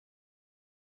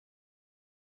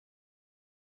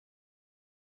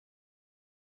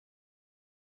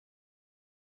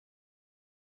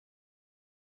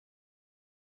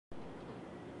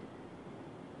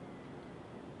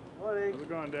Morning. How's it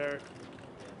going, Derek?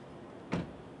 That's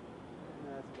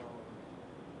going.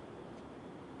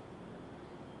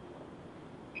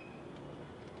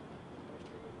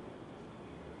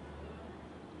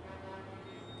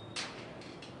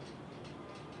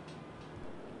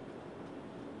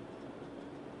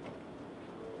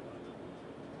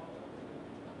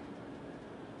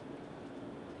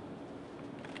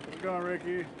 How's it going,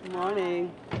 Ricky? Good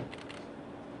morning.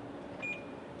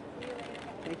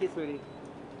 Thank you, sweetie.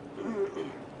 How's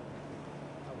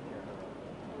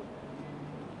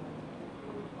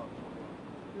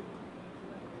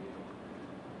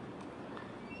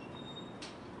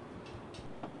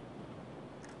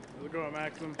it going,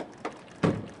 Maxim?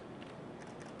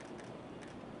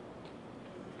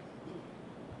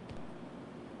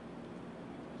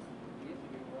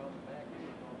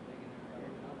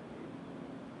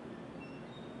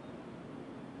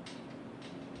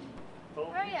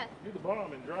 Where are you? You're the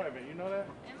bomb in driving, you know that?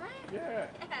 Am I? Yeah.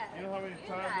 You know how many Do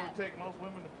times that. it would take most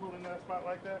women to pull in that spot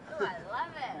like that? Oh, I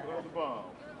love it. You're the bomb.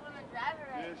 You're the woman driver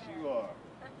right Yes, there. you are.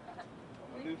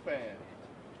 I'm a new fan.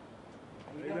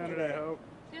 How you doing today, Hope?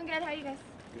 Doing good. How are you guys?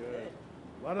 Good.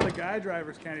 A lot of the guy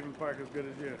drivers can't even park as good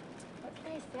as you. What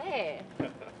can I say?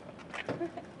 Should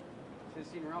have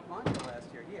seen Ralph Monto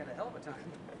last year. He had a hell of a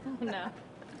time. Oh, no.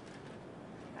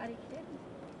 How do you kidding?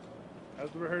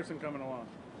 How's the rehearsing coming along?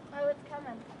 Oh, it's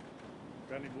coming.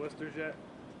 Got any blisters yet?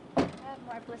 I have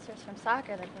more blisters from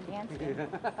soccer than from dancing.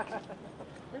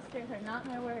 Blisters are not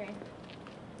my worry.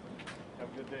 Have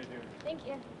a good day, dear. Thank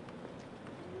you.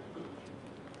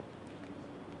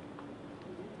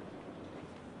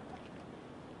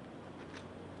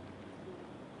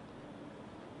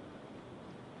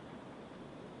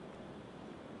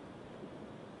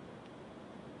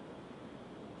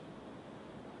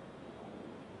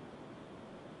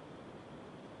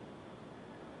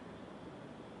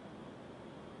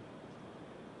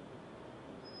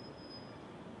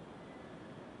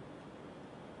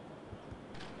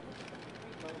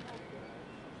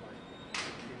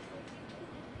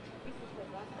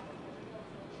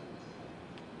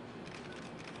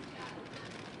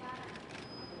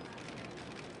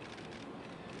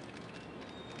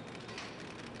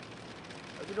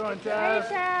 How's it going, Hey, Chaz?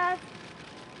 Chaz.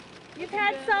 You've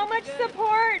had so much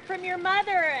support from your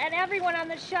mother and everyone on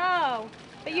the show,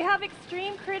 but you have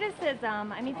extreme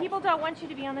criticism. I mean, people don't want you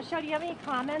to be on the show. Do you have any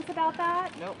comments about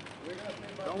that? Nope.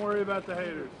 Don't worry about the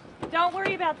haters. Don't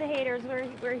worry about the haters.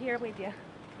 We're here with you.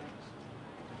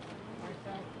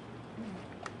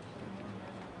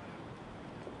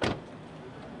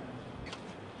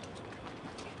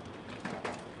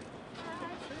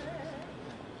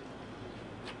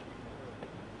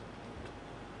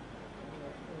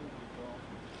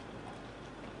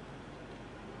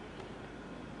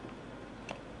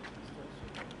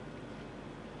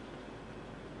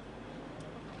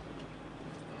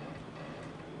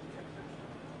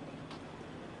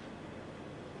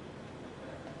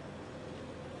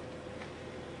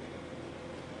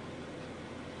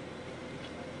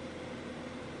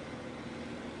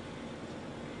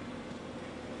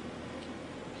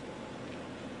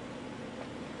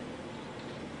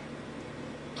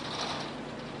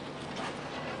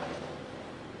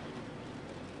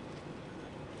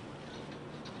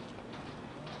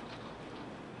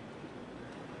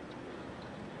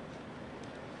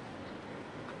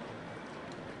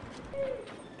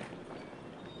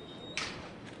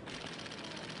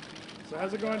 So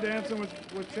how's it going dancing with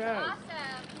Chaz?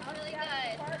 Awesome. Really good.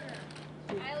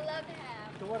 I love him.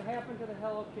 So what happened to the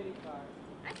Hello Kitty car?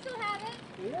 I still have it.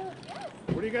 Yeah. Yes.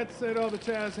 What do you got to say to all the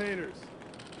Chaz haters?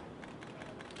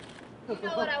 You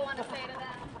know what I want to say to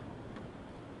them.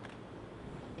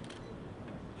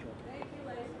 Thank you,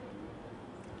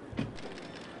 Lacey.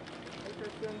 Hey,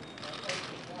 Kristen.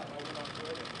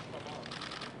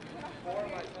 Four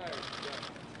of my tires.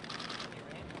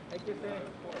 Hey, Kristen.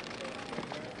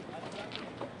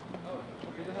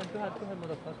 Okay, go ahead,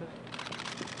 motherfucker.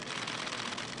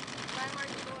 Bye,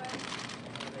 Marky boy.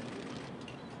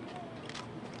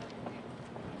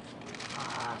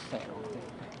 Ah,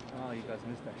 oh, you guys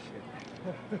missed that shit.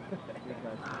 You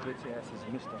guys, bitch asses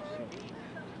missed that shit.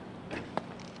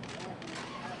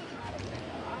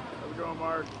 How's it going,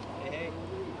 Mark? Hey.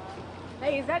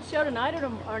 Hey, is that show tonight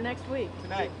or next week?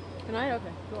 Tonight. Tonight?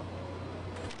 Okay, cool.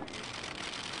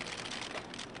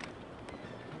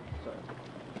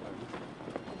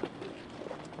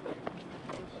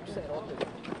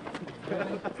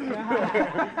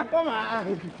 Come on. I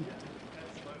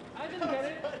didn't get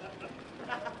it.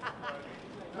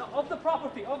 No, off the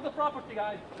property,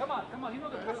 guys. Come on, you know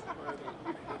the drill.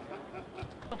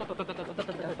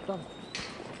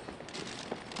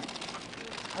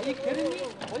 Are you kidding me?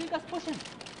 What are you guys pushing?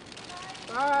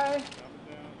 Bye.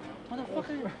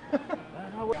 Motherfucker.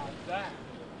 That.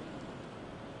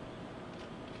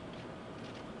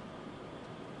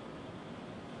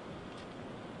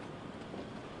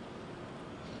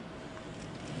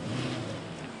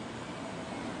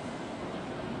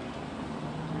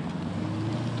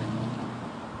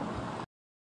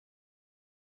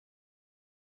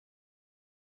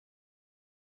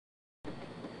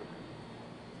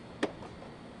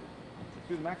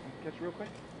 Do the maximum. Catch real quick.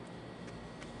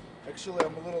 Actually,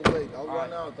 I'm a little late. I'll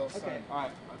run out. I'll sign. Okay. All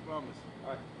right. I promise. All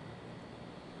right.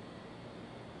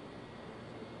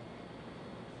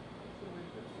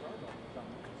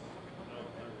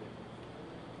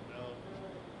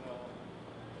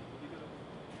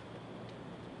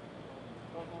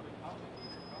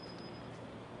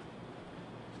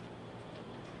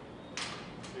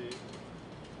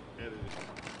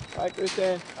 Hi,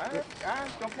 Kristen.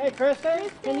 Hey, Kristen,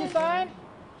 can you sign?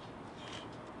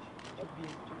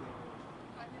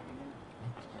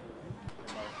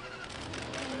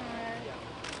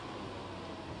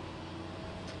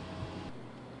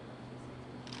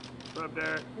 What's up,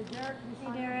 Derek? Hey,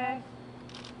 Derek.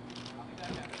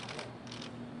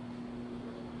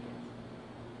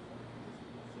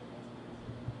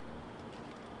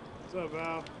 What's up,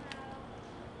 Val?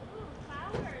 Ooh,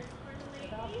 flowers for the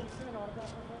lady. Are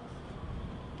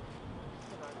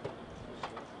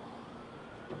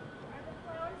the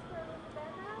flowers for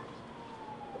Elizabeth?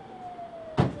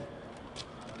 I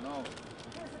don't know.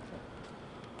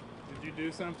 Did you do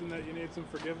something that you need some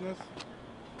forgiveness?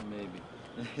 Maybe.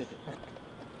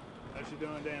 How's she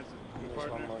doing dancing? Your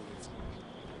partner?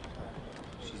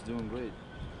 She's doing great.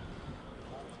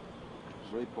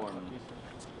 Great partner.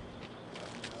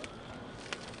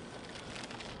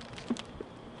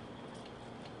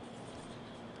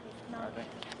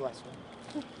 Bless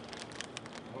her.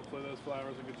 Hopefully those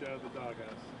flowers will get you out of the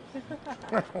doghouse.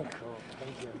 Cool.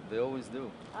 Thank you. They always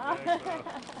do. Thanks, Val.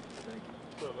 Thank you.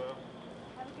 What's up, Val?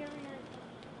 Have a good rehearsal.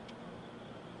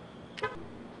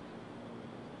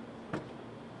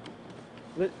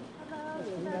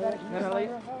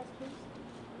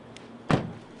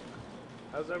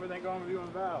 How's everything going with you and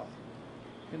Val?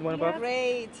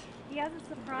 Great. He has a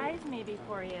surprise maybe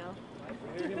for you.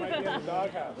 I hear he might be in the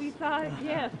doghouse. We saw a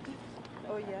gift.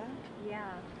 Oh yeah?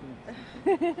 Yeah.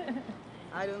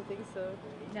 I don't think so.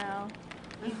 No.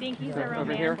 You think he's a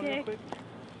Over here? romantic?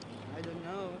 I don't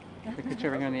know. Quick picture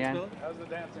over here on the end. How's the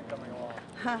dancing coming along?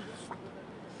 I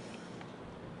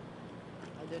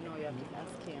don't know, you have to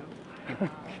ask him.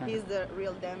 He's the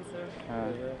real dancer.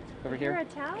 Over You're here?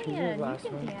 Italian. You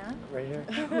can dance. Right here.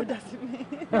 What does it mean?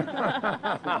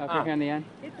 Over here on the end.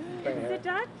 It's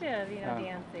seductive, Oh.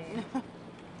 dancing.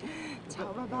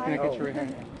 Ciao, Can I bye-bye. get you right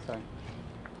here? Sorry.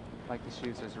 I like the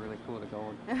shoes. Those are really cool. The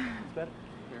gold.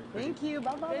 Thank you.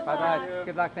 Bye-bye. Bye bye.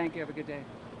 Good luck. Thank you. Have a good day.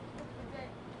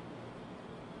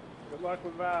 Good luck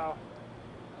with Val.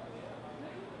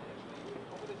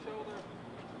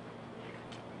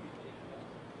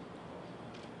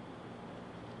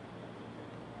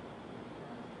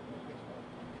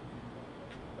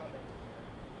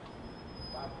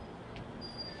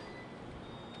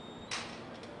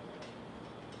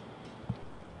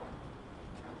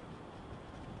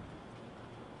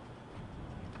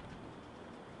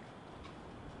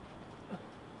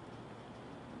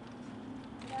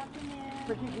 Good afternoon.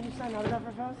 Ricky, can you sign autograph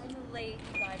for us? I'm late.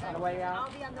 On the way out?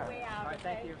 I'll be on the way out. All right,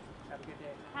 thank okay? you. Have a good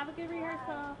day. Have a good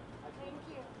rehearsal. Thank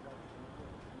you.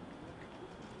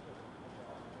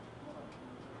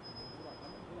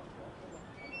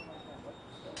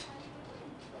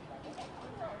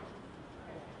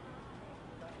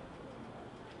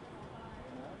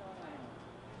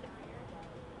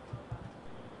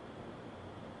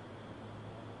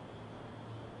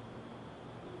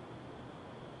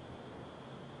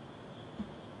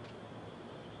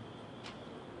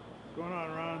 What's going on,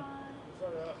 Ron?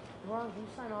 Ron, can you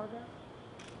sign autograph?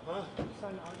 Huh? Can you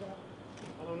sign autograph?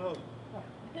 I don't know.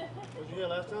 Was you here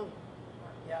last time?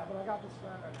 Yeah, but I got this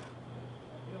better now.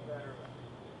 I feel better.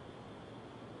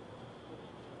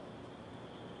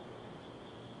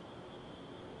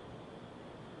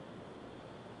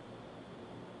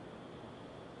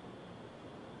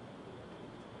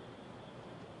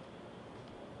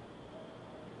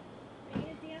 Are you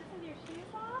going to dance with your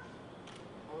shoes off?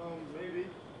 Maybe.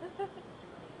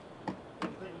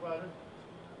 Think about it.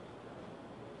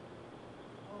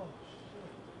 Oh, shit.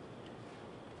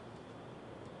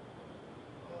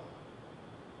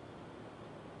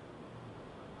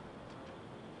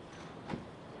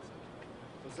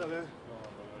 What's up, man?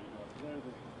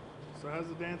 So how's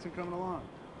the dancing coming along?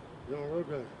 Doing real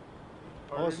good.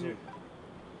 Harder than Awesome. you-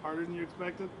 Harder than you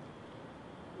expected?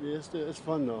 Yeah, it's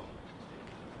fun though.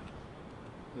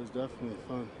 It's definitely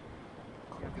fun.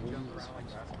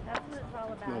 That's what it's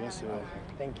all about. No, that's it.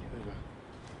 Thank you.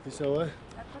 You said what?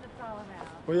 That's what it's all about.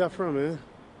 Where y'all from, man?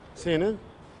 CNN?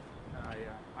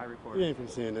 Yeah, I report. You ain't from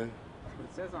CNN. That's what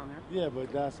it says on there. Yeah,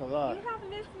 but that's a lot. You have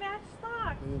mismatched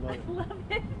socks. Anybody? I love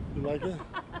it. You like it?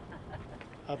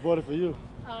 I bought it for you.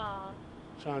 Aw.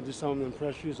 Trying to do something to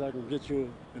impress you so I can get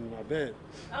you in my bed.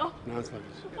 Oh. No, it's fucking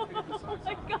Oh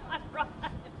my God, Ron.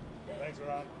 Thanks,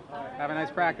 Ron. Have a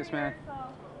nice practice, man.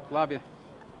 Love you.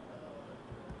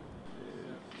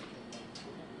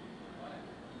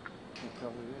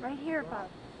 Right here, Bob.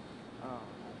 Oh.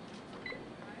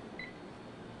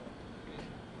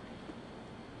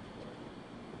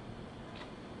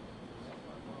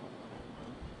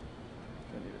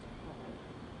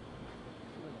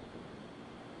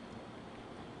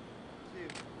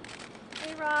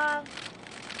 Hey, Rob.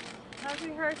 How's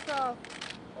rehearsal?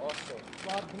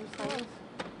 Rob, can you sign this?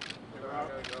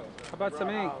 How about some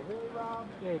ink?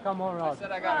 Hey, come on, Rob.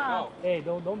 I gotta go. Hey,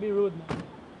 don't be rude, man.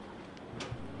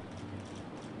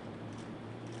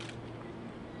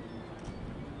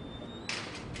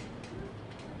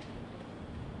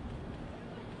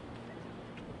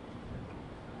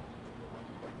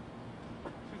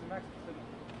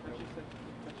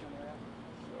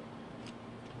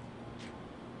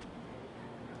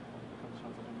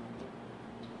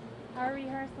 How are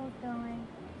rehearsals going?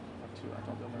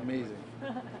 Amazing.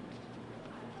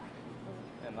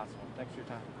 And last one. Thanks for your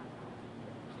time.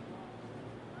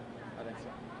 I think so.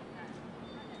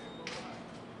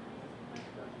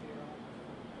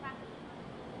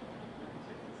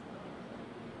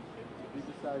 You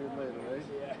decided later, right?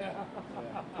 Yeah.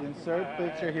 Insert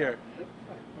picture here.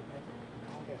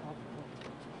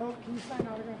 Oh, can you sign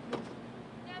autograph, please?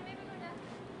 Yeah, maybe go down.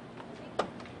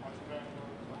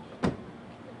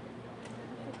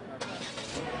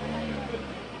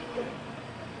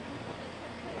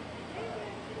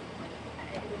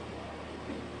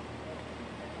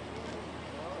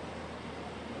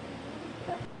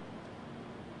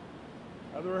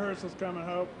 How the rehearsals coming,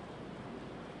 Hope?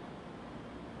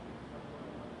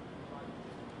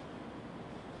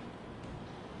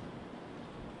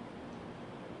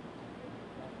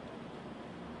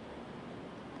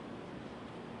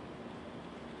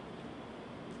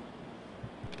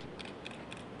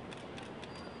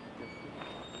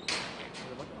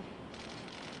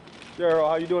 Cheryl,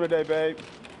 how you doing today, babe?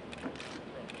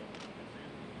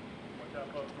 Watch out,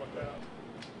 folks, watch out.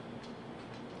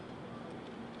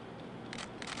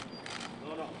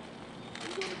 No. How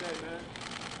you doing today, man?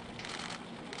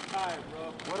 Tired, bro.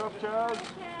 What up, Chaz?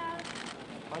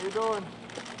 How you doing?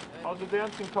 How's the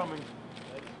dancing coming?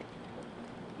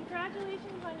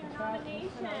 Congratulations on your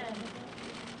nomination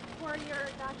for your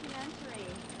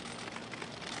documentary.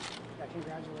 Yeah,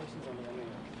 congratulations on the Emmy.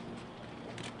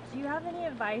 Do you have any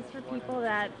advice for people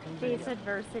that face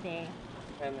adversity?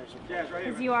 And there's your Chaz, right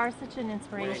here. Because you are such an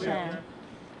inspiration.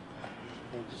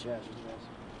 Thank you, Chaz.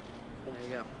 There you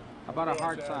go. How about a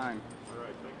heart sign? All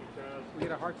right, thank you, Chaz. We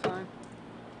get a heart sign?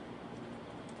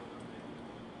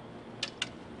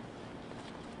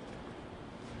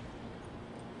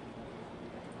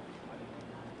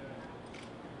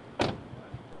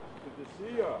 Good to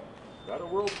see ya. Got a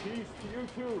world peace to you,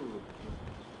 too.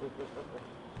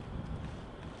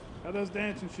 How those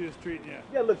dancing shoes treating you?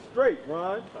 Yeah, look straight,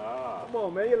 Ron. Come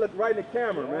on, man. You look right in the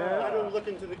camera, I man. don't look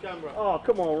into the camera. Oh,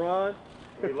 come on, Ron.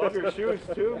 We love your shoes,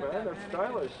 too, man. They're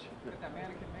stylish. That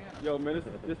mannequin man. Yo, man,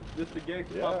 this the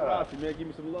gangsta paparazzi, man. Give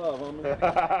me some love, homie. Like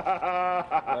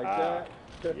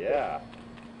that? Yeah.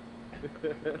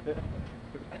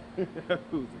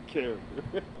 Who's the character?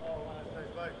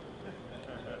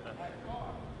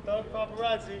 Tell the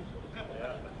paparazzi.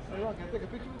 Yeah. Hey, Ron, can I take a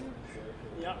picture with you?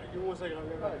 Yeah, give me 1 second. I'll be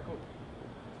right back. Cool.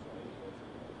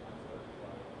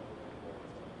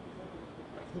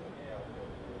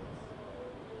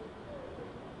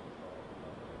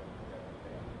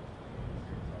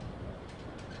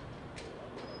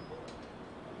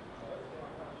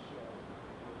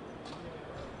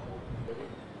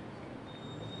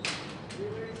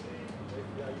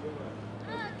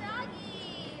 Oh,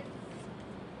 doggies!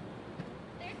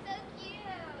 They're so cute!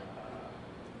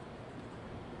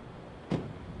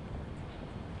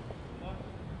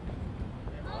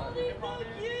 Oh, they're so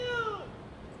cute!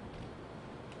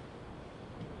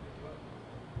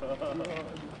 How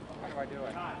do I do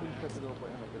it?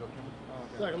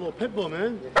 It's like a little pit bull,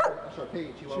 man. That's our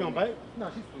page. She gonna bite? No,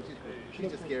 she's cool. She's cool.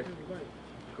 She's just scared.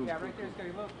 Yeah, right there. It's got to be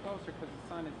a little closer because the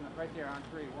sun is right there on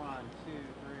 3. 1, 2, 3.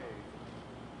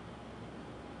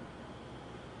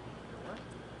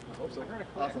 I hope so.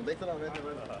 Awesome. Thanks a lot, man.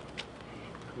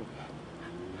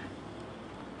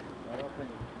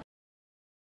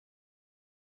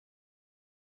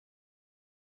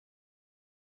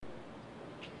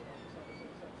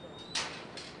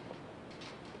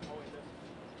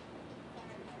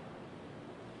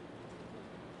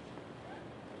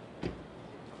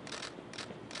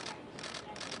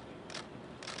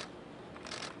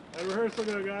 Hey, rehearsal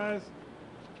go, guys.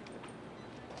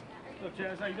 Look,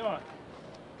 Chaz, how you doing?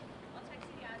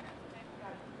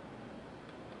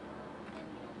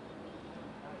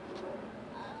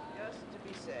 Just to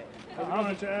be safe. How's it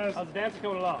going, Chaz? How's the dancing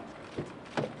coming along?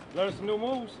 Learn some new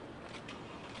moves?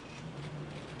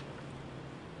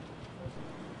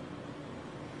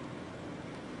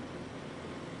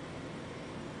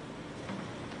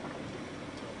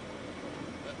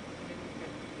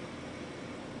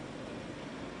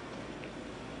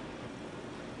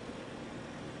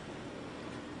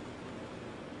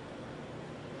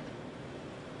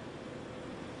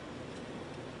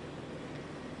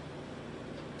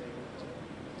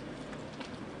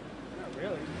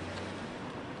 Really?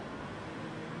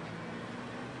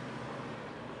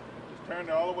 Just turn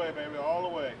it all the way, baby, all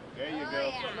the way. There you go. How you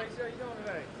doing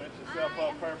today? Set yourself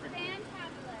up perfectly.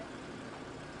 Fantabulous.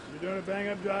 You're doing a bang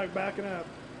up jog, backing up.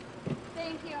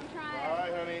 Thank you. I'm trying. All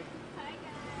right, honey. Hi, guys.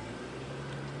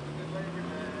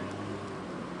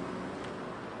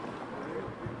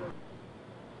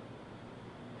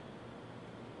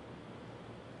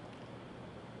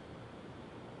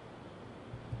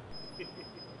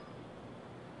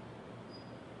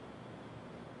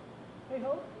 Hey,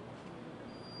 Hope?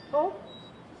 Hope?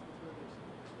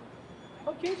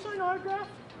 Hope, can you sign an autograph?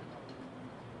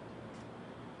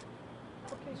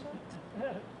 Okay, son.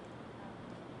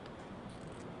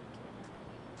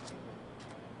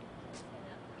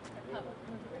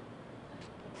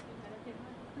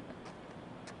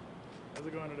 How's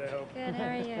it going today, Hope? Good. How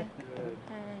are you? Good.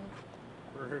 Hi.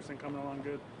 Rehearsing coming along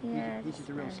good? Yeah. He's just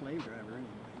a real slave driver,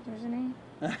 anyway. Isn't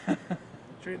he?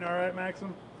 Treating all right,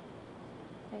 Maxim?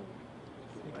 Thank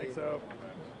Thanks, Hope.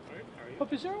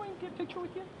 Hope, is there a way to get a picture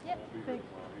with you? Yep. Thank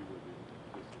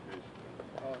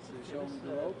Oh, so you show him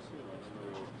the ropes?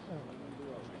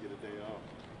 Get a day off.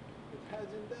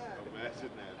 Imagine that.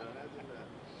 Imagine that. Imagine that.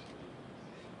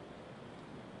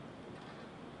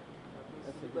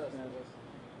 That's the best.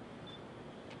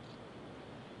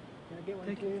 Can I get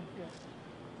one too? Yeah.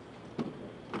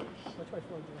 What's my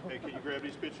phone? Hey, can you grab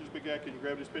these pictures, big guy? Can you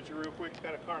grab this picture real quick?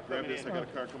 Got a car Grab coming this. in. I got a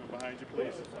car coming behind you,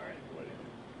 please. Sorry.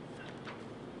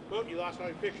 Boom, you lost all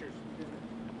your pictures.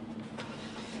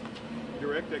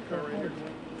 Direct that car right here.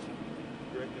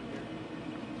 Direct it here.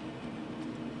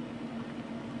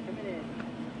 Coming in.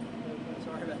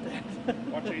 Sorry about that.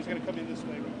 Watch it. He's going to come in this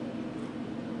way.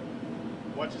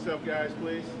 Watch yourself, guys,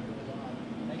 please.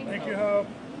 Thank you, Hope.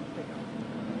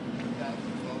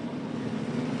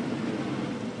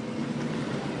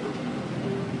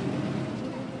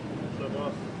 What's up,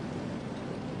 boss?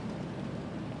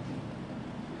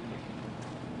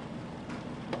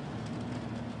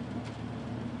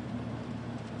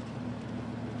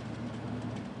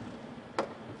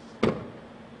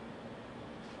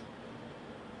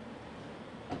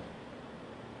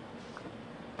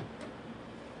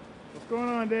 What's going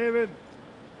on, David?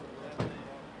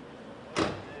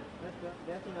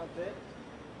 Dancing outfit.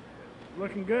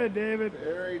 Looking good, David.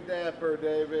 Very dapper,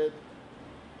 David.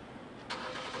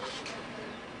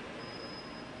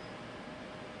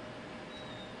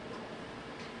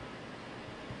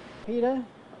 Peter?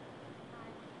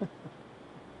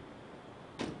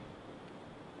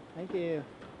 Thank you.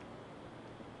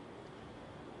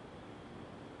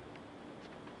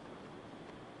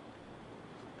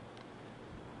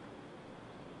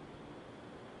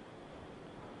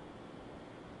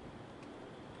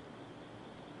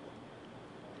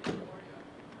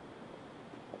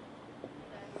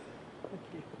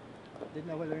 Didn't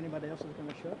know whether anybody else was going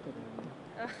to show up today.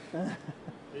 How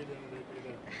you doing today,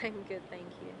 Peter? I'm good, thank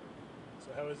you. So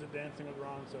how is it dancing with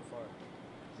Ron so far?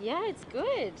 Yeah, it's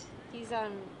good. He's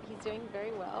doing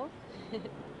very well.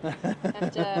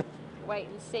 Have to wait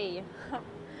and see.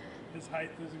 His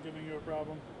height isn't giving you a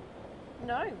problem?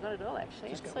 No, not at all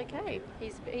actually. It's okay.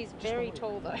 He's very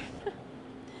tall though.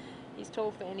 He's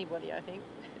tall for anybody, I think.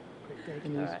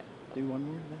 Can you All right. do one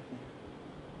more?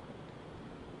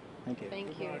 Thank you. Thank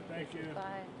Good you. luck, thank you.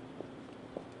 Bye.